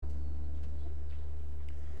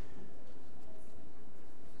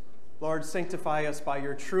Lord, sanctify us by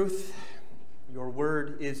your truth. Your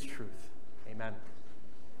word is truth. Amen.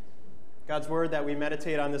 God's word that we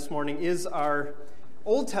meditate on this morning is our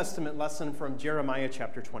Old Testament lesson from Jeremiah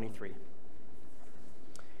chapter 23.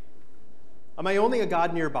 Am I only a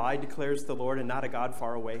God nearby, declares the Lord, and not a God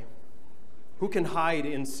far away? Who can hide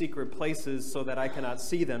in secret places so that I cannot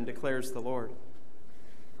see them, declares the Lord?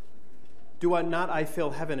 Do not I fill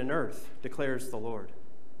heaven and earth, declares the Lord?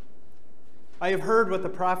 I have heard what the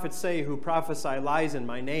prophets say who prophesy lies in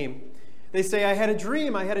my name. They say, I had a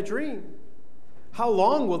dream, I had a dream. How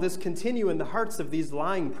long will this continue in the hearts of these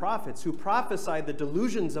lying prophets who prophesy the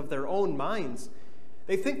delusions of their own minds?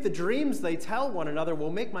 They think the dreams they tell one another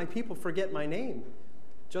will make my people forget my name,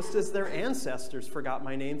 just as their ancestors forgot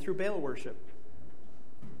my name through Baal worship.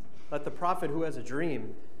 Let the prophet who has a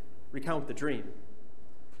dream recount the dream,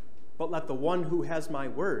 but let the one who has my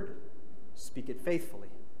word speak it faithfully.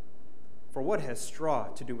 For what has straw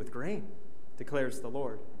to do with grain, declares the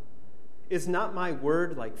Lord? Is not my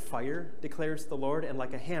word like fire, declares the Lord, and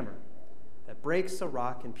like a hammer that breaks a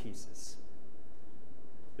rock in pieces?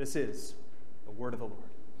 This is the word of the Lord.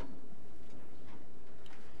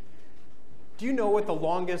 Do you know what the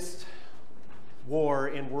longest war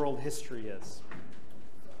in world history is?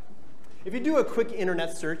 If you do a quick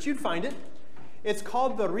internet search, you'd find it. It's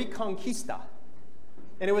called the Reconquista.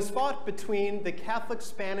 And it was fought between the Catholic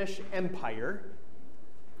Spanish Empire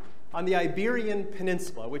on the Iberian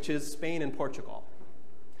Peninsula, which is Spain and Portugal.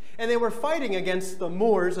 And they were fighting against the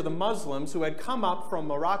Moors, or the Muslims, who had come up from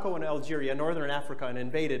Morocco and Algeria, northern Africa, and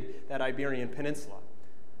invaded that Iberian Peninsula.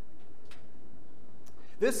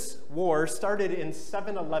 This war started in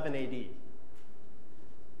 711 AD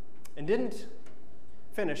and didn't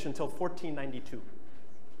finish until 1492.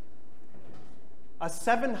 A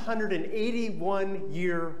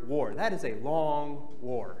 781-year war. That is a long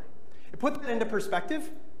war. To put that into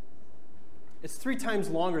perspective, it's 3 times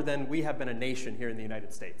longer than we have been a nation here in the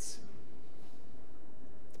United States.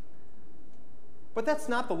 But that's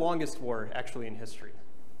not the longest war, actually, in history.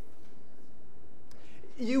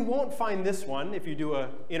 You won't find this one if you do an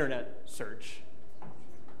internet search.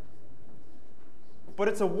 But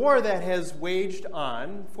it's a war that has waged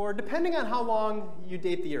on for, depending on how long you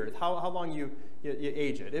date the earth, how long you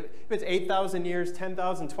age it. If it's 8,000 years,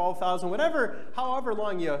 10,000, 12,000, whatever, however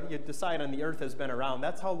long you decide on the earth has been around,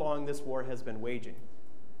 that's how long this war has been waging.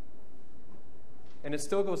 And it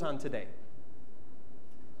still goes on today.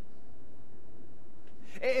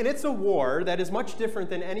 And it's a war that is much different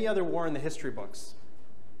than any other war in the history books.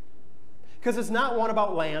 Because it's not one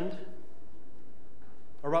about land,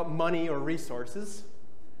 or about money or resources,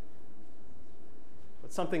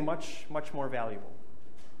 but something much, much more valuable.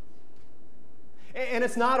 And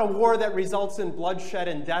it's not a war that results in bloodshed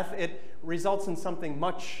and death. It results in something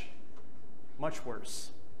much, much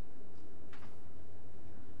worse.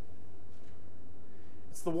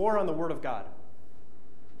 It's the war on the Word of God.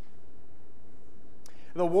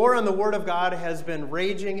 The war on the Word of God has been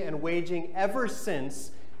raging and waging ever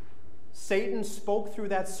since Satan spoke through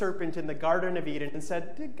that serpent in the Garden of Eden and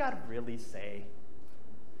said, did God really say?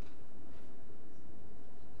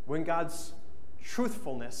 When God's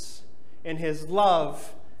truthfulness and his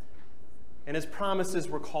love and his promises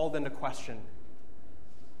were called into question.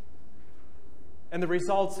 And the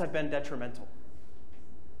results have been detrimental.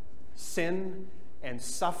 Sin and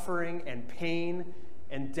suffering and pain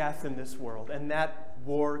and death in this world. And that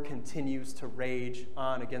war continues to rage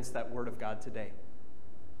on against that Word of God today.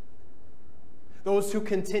 Those who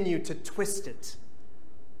continue to twist it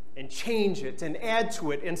and change it and add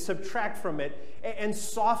to it and subtract from it and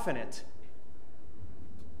soften it.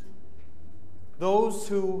 Those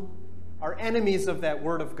who are enemies of that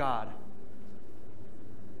Word of God.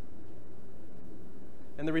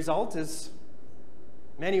 And the result is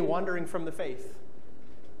many wandering from the faith,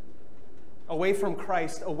 away from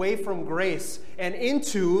Christ, away from grace, and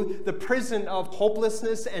into the prison of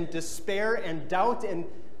hopelessness and despair and doubt and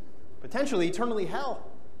potentially eternally hell.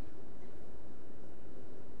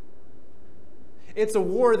 It's a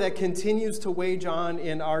war that continues to wage on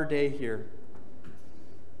in our day here.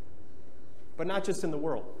 But not just in the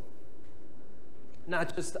world.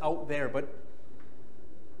 Not just out there, but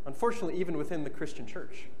unfortunately even within the Christian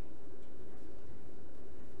church.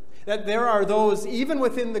 That there are those, even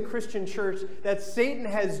within the Christian church, that Satan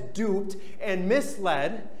has duped and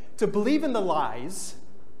misled to believe in the lies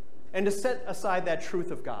and to set aside that truth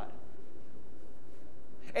of God.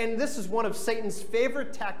 And this is one of Satan's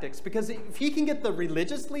favorite tactics, because if he can get the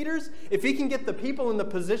religious leaders, if he can get the people in the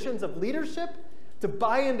positions of leadership to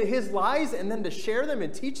buy into his lies and then to share them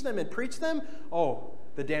and teach them and preach them, oh,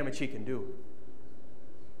 the damage he can do.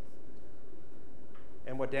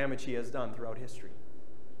 and what damage he has done throughout history.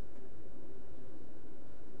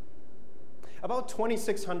 About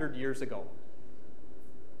 2,600 years ago,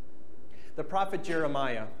 the prophet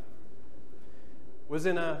Jeremiah was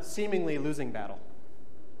in a seemingly losing battle.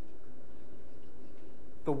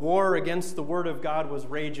 The war against the Word of God was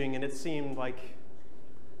raging, and it seemed like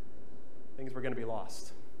things were going to be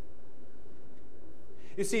lost.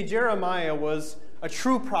 You see, Jeremiah was a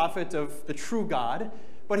true prophet of the true God,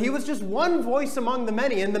 but he was just one voice among the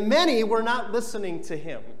many, and the many were not listening to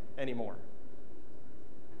him anymore.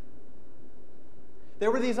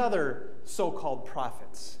 There were these other so-called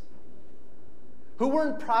prophets who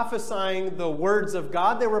weren't prophesying the words of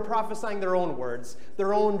God. They were prophesying their own words,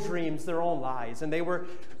 their own dreams, their own lies, and they were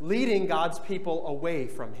leading God's people away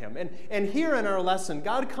from him. And here in our lesson,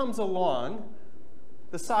 God comes along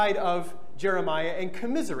the side of Jeremiah and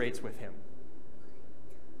commiserates with him.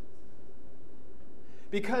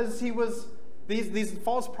 Because these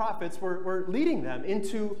false prophets were leading them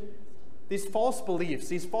into these false beliefs,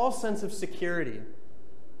 these false sense of security,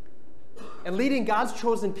 and leading God's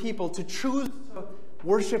chosen people to choose to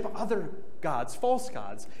worship other gods, false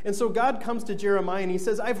gods. And so God comes to Jeremiah and he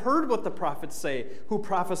says, I've heard what the prophets say who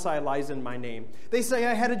prophesy lies in my name. They say,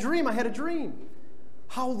 I had a dream, I had a dream.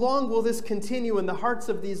 How long will this continue in the hearts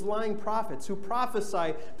of these lying prophets who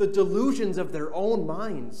prophesy the delusions of their own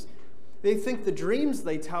minds? They think the dreams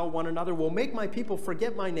they tell one another will make my people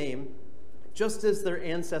forget my name, just as their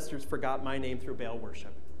ancestors forgot my name through Baal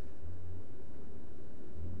worship.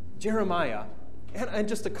 Jeremiah, and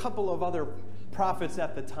just a couple of other prophets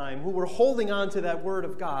at the time who were holding on to that word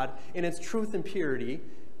of God in its truth and purity,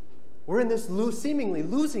 were in this seemingly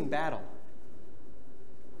losing battle.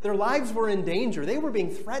 Their lives were in danger. They were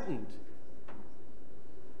being threatened.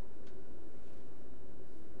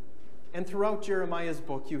 And throughout Jeremiah's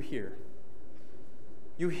book, you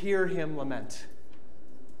hear him lament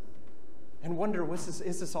and wonder,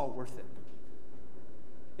 is this all worth it?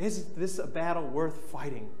 Is this a battle worth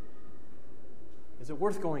fighting? Is it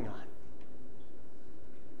worth going on?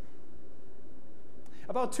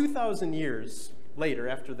 About 2,000 years later,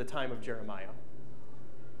 after the time of Jeremiah,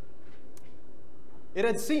 it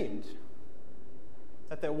had seemed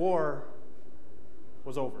that war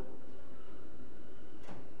was over.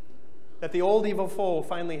 That the old evil foe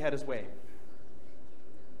finally had his way.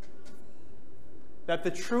 That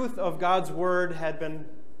the truth of God's word had been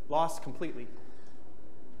lost completely.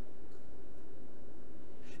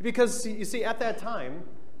 Because, you see, at that time,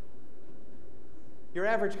 your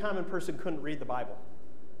average common person couldn't read the Bible.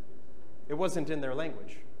 It wasn't in their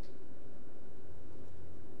language.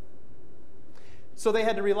 So they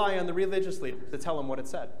had to rely on the religious leaders to tell them what it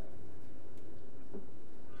said.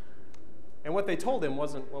 And what they told him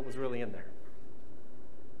wasn't what was really in there.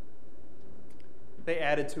 They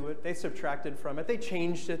added to it, they subtracted from it, they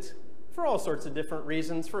changed it for all sorts of different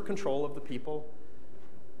reasons, for control of the people,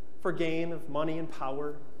 for gain of money and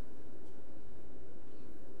power.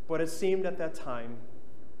 But it seemed at that time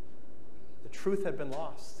the truth had been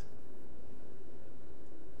lost.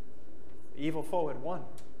 The evil foe had won.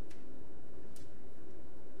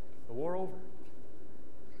 The war over.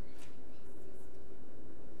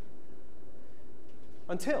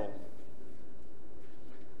 Until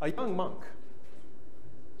a young monk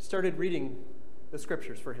started reading the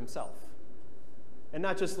scriptures for himself and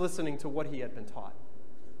not just listening to what he had been taught.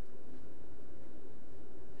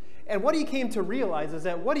 And what he came to realize is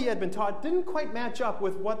that what he had been taught didn't quite match up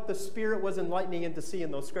with what the Spirit was enlightening him to see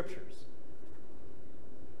in those scriptures.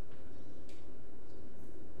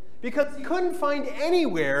 Because he couldn't find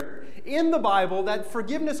anywhere in the Bible that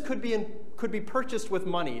forgiveness could be purchased with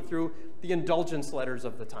money through the indulgence letters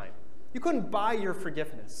of the time. You couldn't buy your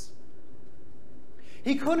forgiveness.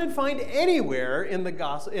 He couldn't find anywhere in the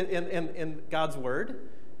gospel, in God's word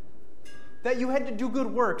that you had to do good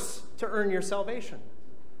works to earn your salvation.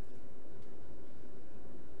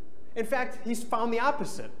 In fact, he's found the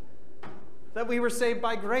opposite, that we were saved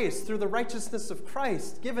by grace through the righteousness of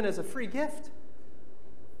Christ, given as a free gift.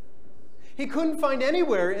 He couldn't find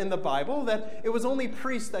anywhere in the Bible that it was only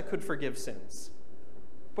priests that could forgive sins,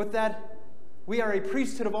 but that we are a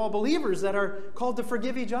priesthood of all believers that are called to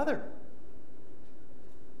forgive each other.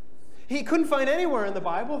 He couldn't find anywhere in the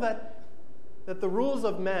Bible that the rules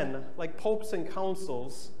of men, like popes and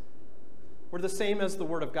councils, were the same as the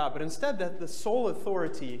Word of God, but instead that the sole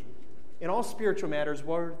authority in all spiritual matters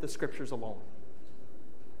were the Scriptures alone.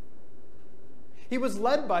 He was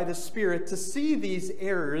led by the Spirit to see these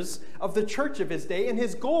errors of the church of his day, and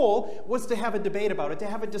his goal was to have a debate about it, to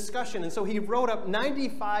have a discussion. And so he wrote up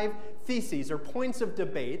 95 theses or points of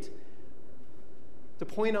debate to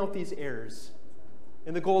point out these errors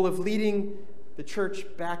in the goal of leading the church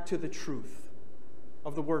back to the truth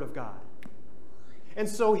of the Word of God. And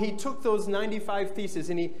so he took those 95 theses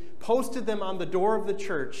and he posted them on the door of the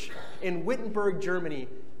church in Wittenberg, Germany,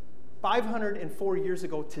 504 years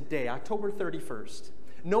ago today, October 31st,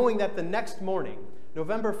 knowing that the next morning,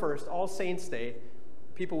 November 1st, All Saints' Day,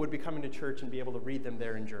 people would be coming to church and be able to read them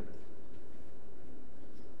there in German.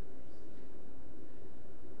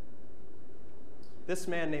 This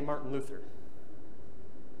man named Martin Luther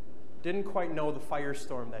didn't quite know the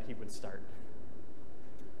firestorm that he would start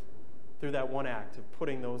through that one act of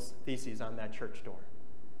putting those theses on that church door.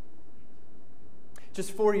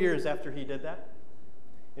 Just 4 years after he did that,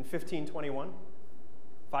 in 1521,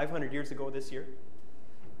 500 years ago this year,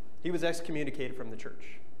 he was excommunicated from the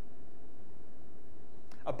church.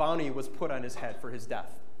 A bounty was put on his head for his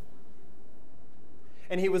death.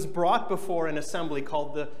 And he was brought before an assembly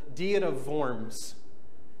called the Diet of Worms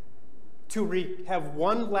to have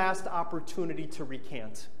one last opportunity to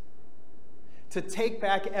recant, to take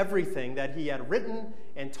back everything that he had written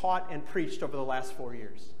and taught and preached over the last 4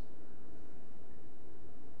 years.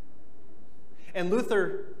 And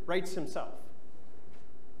Luther writes himself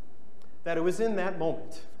that it was in that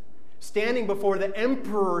moment, standing before the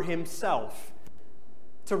emperor himself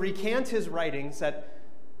to recant his writings, that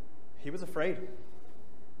he was afraid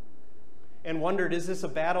and wondered, is this a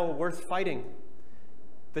battle worth fighting?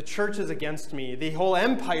 The church is against me. The whole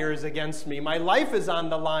empire is against me. My life is on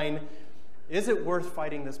the line. Is it worth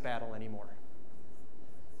fighting this battle anymore?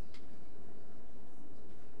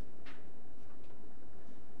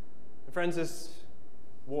 And friends, this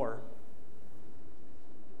war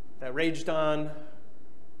that raged on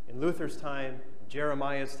in Luther's time,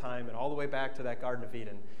 Jeremiah's time, and all the way back to that Garden of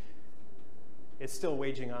Eden, it's still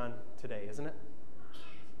waging on today, isn't it?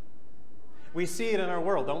 We see it in our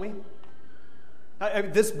world, don't we?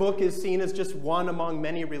 This book is seen as just one among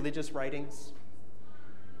many religious writings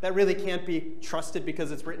that really can't be trusted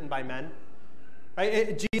because it's written by men.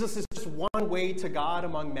 Right? Jesus is just one way to God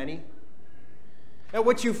among many. And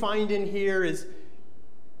what you find in here is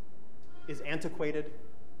antiquated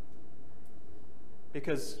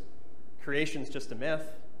because creation's just a myth.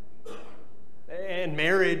 And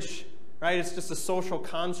marriage, right, it's just a social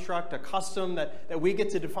construct, a custom that we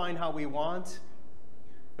get to define how we want.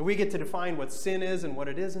 And we get to define what sin is and what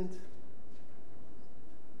it isn't.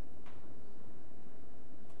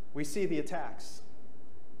 We see the attacks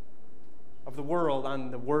of the world on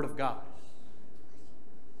the Word of God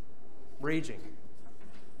raging.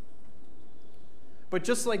 But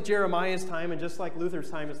just like Jeremiah's time and just like Luther's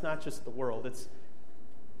time, it's not just the world. It's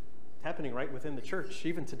happening right within the church,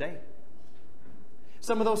 even today.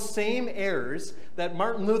 Some of those same errors that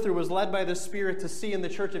Martin Luther was led by the Spirit to see in the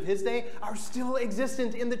church of his day are still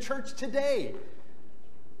existent in the church today.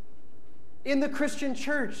 In the Christian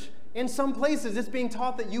church, in some places, it's being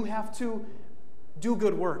taught that you have to do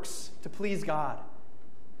good works to please God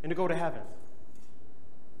and to go to heaven.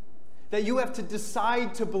 That you have to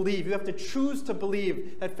decide to believe, you have to choose to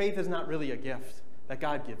believe that faith is not really a gift that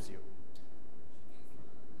God gives you.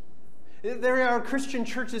 There are Christian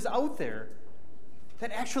churches out there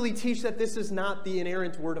that actually teach that this is not the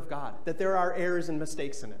inerrant Word of God, that there are errors and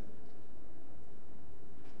mistakes in it.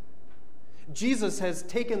 Jesus has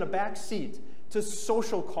taken a back seat to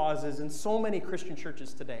social causes in so many Christian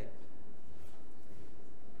churches today.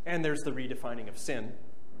 And there's the redefining of sin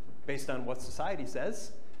based on what society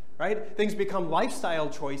says, right? Things become lifestyle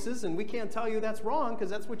choices, and we can't tell you that's wrong because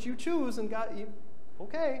that's what you choose, and God,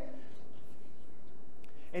 okay.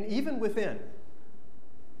 And even within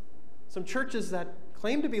some churches that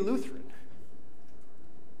claim to be Lutheran,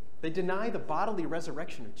 they deny the bodily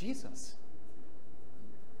resurrection of Jesus.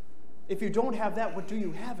 If you don't have that, what do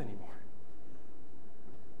you have anymore?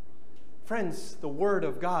 Friends, the Word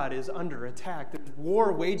of God is under attack. There's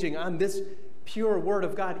war waging on this pure Word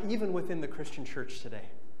of God, even within the Christian church today.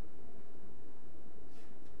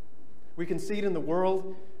 We can see it in the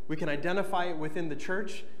world. We can identify it within the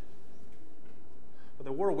church. But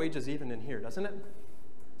the war wages even in here, doesn't it?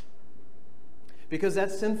 Because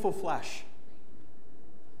that sinful flesh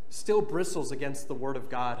still bristles against the Word of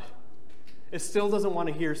God. It still doesn't want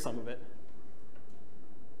to hear some of it.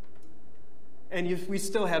 And we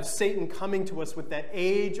still have Satan coming to us with that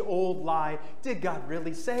age-old lie. Did God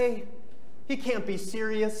really say? He can't be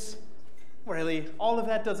serious. Really, all of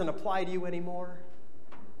that doesn't apply to you anymore.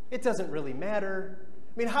 It doesn't really matter.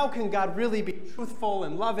 I mean, how can God really be truthful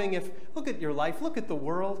and loving if, look at your life, look at the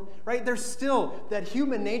world, right? There's still that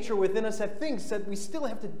human nature within us that thinks that we still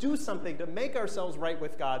have to do something to make ourselves right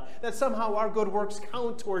with God, that somehow our good works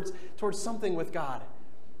count towards something with God.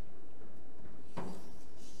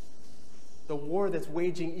 the war that's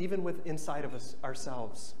waging even inside of us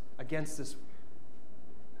ourselves against this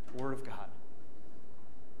Word of God.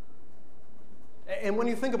 And when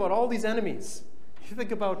you think about all these enemies, you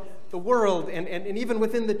think about the world and even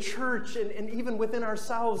within the church and even within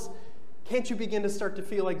ourselves, can't you begin to start to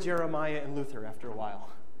feel like Jeremiah and Luther after a while?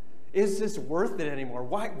 Is this worth it anymore?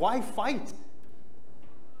 Why fight?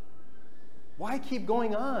 Why keep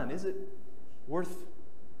going on? Is it worth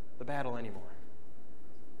the battle anymore?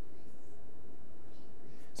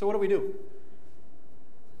 So what do we do?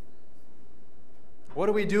 What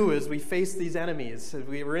do we do as we face these enemies, as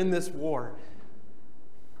we were in this war?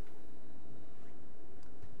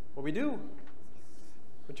 What we do?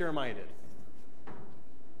 What Jeremiah did.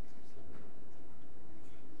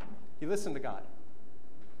 He listened to God.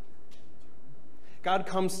 God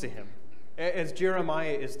comes to him as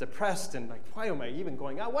Jeremiah is depressed and like, why am I even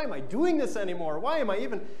going out? Why am I doing this anymore? Why am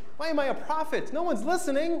I a prophet? No one's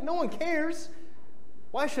listening. No one cares.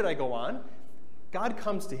 Why should I go on? God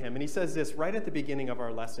comes to him and he says this right at the beginning of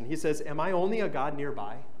our lesson. He says, am I only a God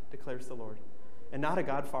nearby, declares the Lord, and not a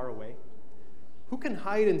God far away? Who can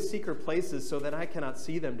hide in secret places so that I cannot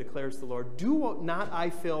see them, declares the Lord? Do not I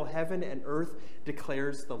fill heaven and earth,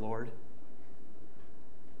 declares the Lord?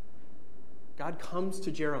 God comes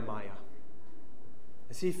to Jeremiah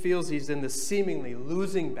as he feels he's in this seemingly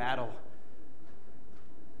losing battle.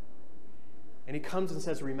 And he comes and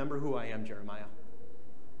says, remember who I am, Jeremiah.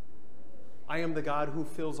 I am the God who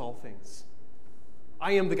fills all things.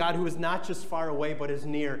 I am the God who is not just far away, but is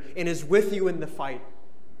near and is with you in the fight.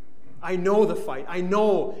 I know the fight. I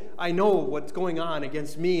know what's going on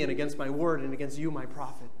against me and against my word and against you, my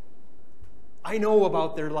prophet. I know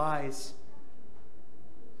about their lies.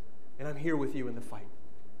 And I'm here with you in the fight.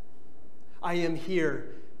 I am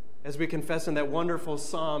here, as we confess in that wonderful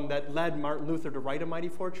psalm that led Martin Luther to write A Mighty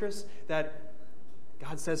Fortress, that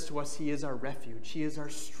God says to us, he is our refuge. He is our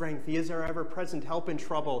strength. He is our ever-present help in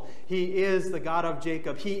trouble. He is the God of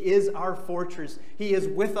Jacob. He is our fortress. He is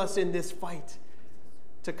with us in this fight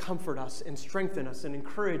to comfort us and strengthen us and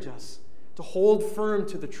encourage us to hold firm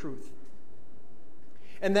to the truth.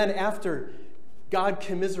 And then after God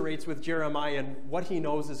commiserates with Jeremiah and what he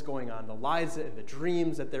knows is going on, the lies and the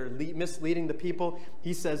dreams that they're misleading the people,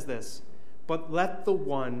 he says this, but let the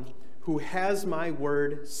one who has my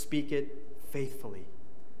word speak it faithfully.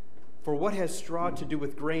 For what has straw to do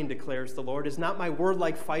with grain, declares the Lord? Is not my word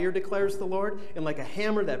like fire, declares the Lord, and like a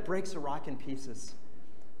hammer that breaks a rock in pieces?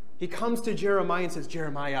 He comes to Jeremiah and says,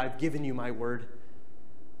 Jeremiah, I've given you my word,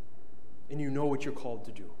 and you know what you're called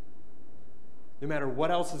to do. No matter what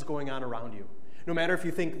else is going on around you, no matter if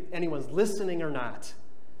you think anyone's listening or not,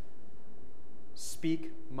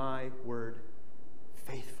 speak my word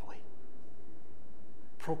faithfully.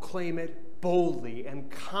 Proclaim it boldly and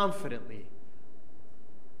confidently.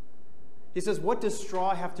 He says, what does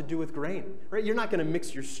straw have to do with grain? Right? You're not going to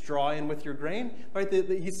mix your straw in with your grain. Right?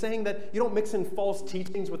 He's saying that you don't mix in false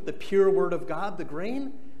teachings with the pure word of God, the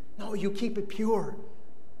grain. No, you keep it pure.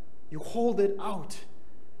 You hold it out.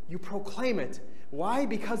 You proclaim it. Why?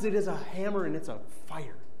 Because it is a hammer and it's a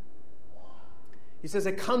fire. He says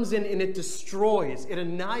it comes in and it destroys, it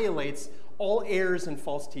annihilates all errors and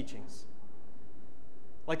false teachings.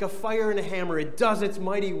 Like a fire and a hammer, it does its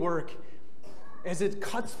mighty work as it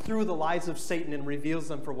cuts through the lies of Satan and reveals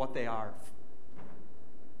them for what they are.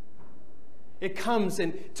 It comes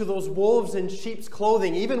into those wolves in sheep's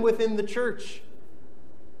clothing, even within the church,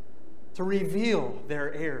 to reveal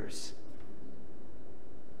their errors.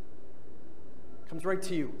 It comes right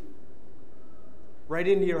to you, right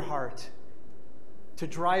into your heart, to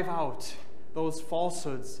drive out those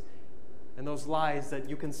falsehoods and those lies that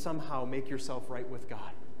you can somehow make yourself right with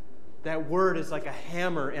God. That word is like a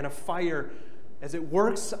hammer and a fire as it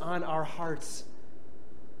works on our hearts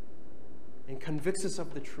and convicts us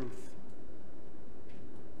of the truth.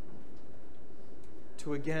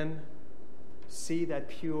 To again see that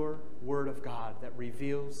pure word of God that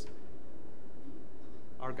reveals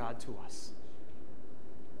our God to us.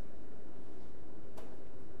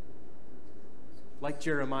 Like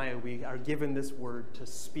Jeremiah, we are given this word to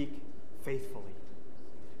speak faithfully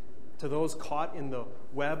to those caught in the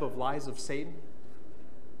web of lies of Satan,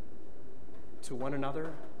 to one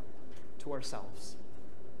another, to ourselves.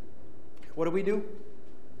 What do we do?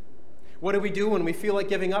 What do we do when we feel like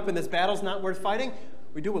giving up and this battle's not worth fighting?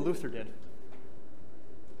 We do what Luther did.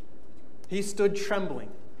 He stood trembling,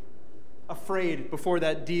 afraid before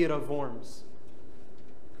that Diet of Worms,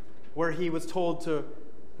 where he was told to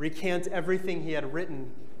recant everything he had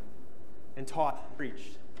written and taught and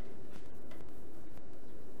preached.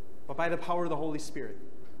 But by the power of the Holy Spirit,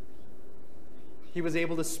 he was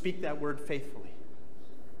able to speak that word faithfully.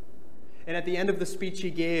 And at the end of the speech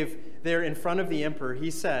he gave there in front of the emperor,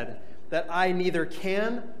 he said that I neither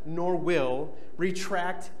can nor will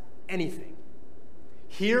retract anything.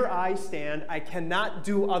 Here I stand. I cannot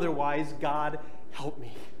do otherwise. God, help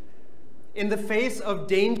me. In the face of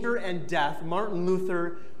danger and death, Martin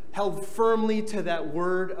Luther held firmly to that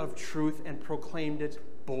word of truth and proclaimed it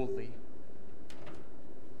boldly.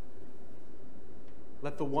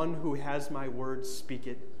 Let the one who has my word speak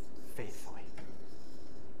it faithfully.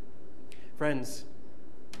 Friends,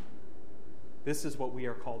 this is what we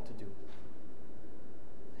are called to do.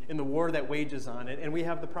 In the war that wages on it, and we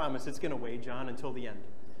have the promise it's going to wage on until the end.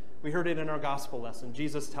 We heard it in our gospel lesson.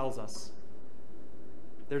 Jesus tells us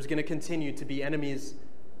there's going to continue to be enemies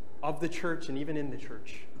of the church and even in the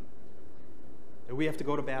church that we have to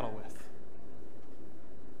go to battle with.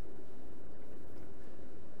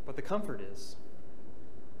 But the comfort is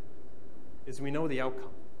we know the outcome.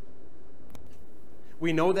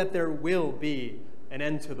 We know that there will be an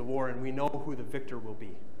end to the war, and we know who the victor will be.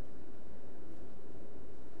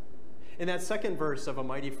 In that second verse of A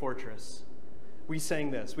Mighty Fortress, we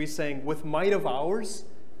sang this. We sang, with might of ours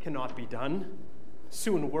cannot be done.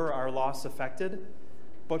 Soon were our loss affected.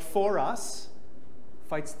 But for us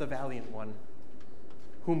fights the valiant one,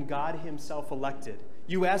 whom God himself elected.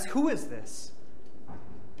 You ask, who is this?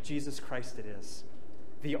 Jesus Christ it is,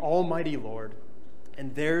 the Almighty Lord,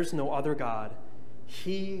 and there's no other God.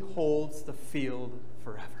 He holds the field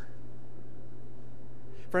forever.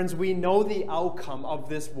 Friends, we know the outcome of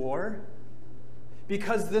this war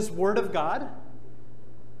because this Word of God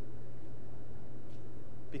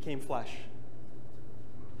became flesh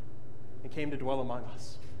and came to dwell among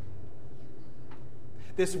us.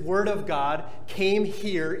 This Word of God came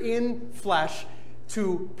here in flesh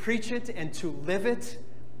to preach it and to live it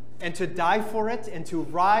and to die for it and to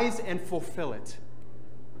rise and fulfill it.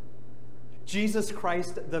 Jesus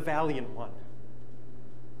Christ, the valiant one.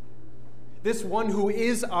 This one who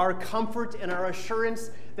is our comfort and our assurance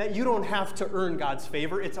that you don't have to earn God's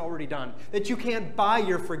favor. It's already done. That you can't buy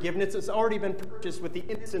your forgiveness. It's already been purchased with the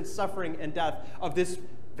innocent suffering and death of this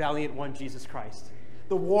valiant one, Jesus Christ.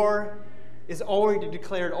 The war is already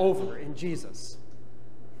declared over in Jesus.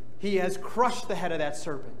 He has crushed the head of that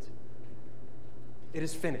serpent. It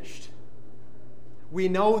is finished. We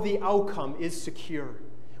know the outcome is secure.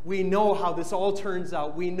 We know how this all turns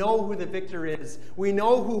out. We know who the victor is. We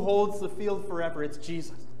know who holds the field forever. It's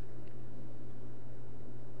Jesus,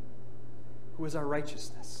 who is our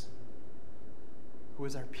righteousness, who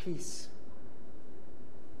is our peace,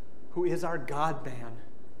 who is our God-man,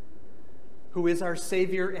 who is our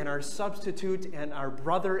Savior and our substitute and our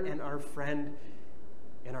brother and our friend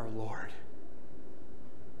and our Lord.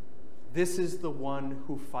 This is the one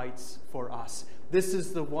who fights for us. This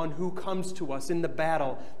is the one who comes to us in the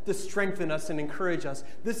battle to strengthen us and encourage us.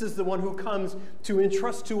 This is the one who comes to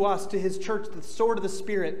entrust to us, to his church, the sword of the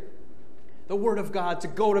Spirit, the Word of God, to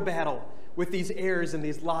go to battle with these errors and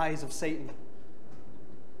these lies of Satan.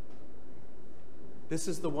 This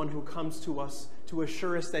is the one who comes to us to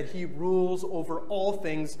assure us that he rules over all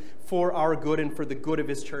things for our good and for the good of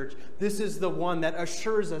his church. This is the one that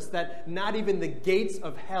assures us that not even the gates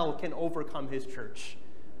of hell can overcome his church.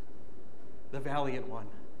 The valiant one,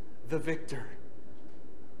 the victor,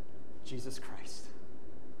 Jesus Christ.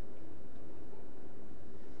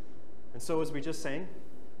 And so as we just sang,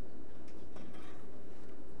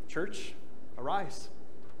 church, arise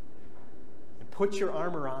and put your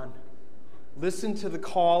armor on. Listen to the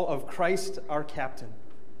call of Christ, our captain,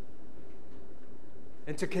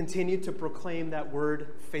 and to continue to proclaim that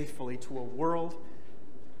word faithfully to a world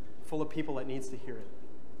full of people that needs to hear it.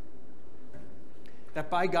 That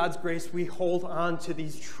by God's grace, we hold on to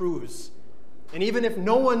these truths. And even if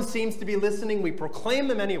no one seems to be listening, we proclaim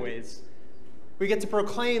them anyways. We get to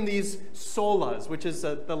proclaim these solas, which is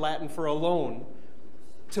the Latin for alone,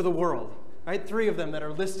 to the world. Right? 3 of them that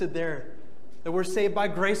are listed there, that we're saved by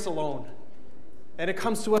grace alone. And it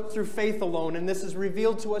comes to us through faith alone, and this is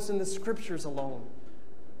revealed to us in the Scriptures alone.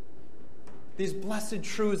 These blessed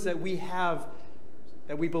truths that we have,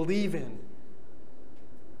 that we believe in,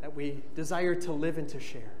 that we desire to live and to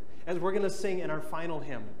share. As we're going to sing in our final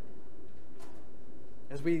hymn,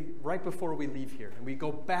 right before we leave here, and we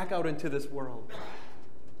go back out into this world,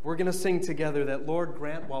 we're going to sing together that, Lord,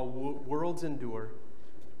 grant while worlds endure,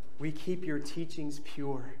 we keep your teachings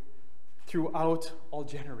pure throughout all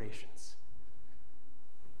generations.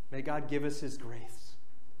 May God give us his grace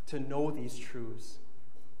to know these truths,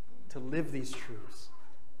 to live these truths,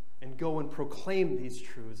 and go and proclaim these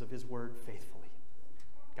truths of his word faithfully.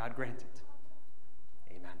 God grant it.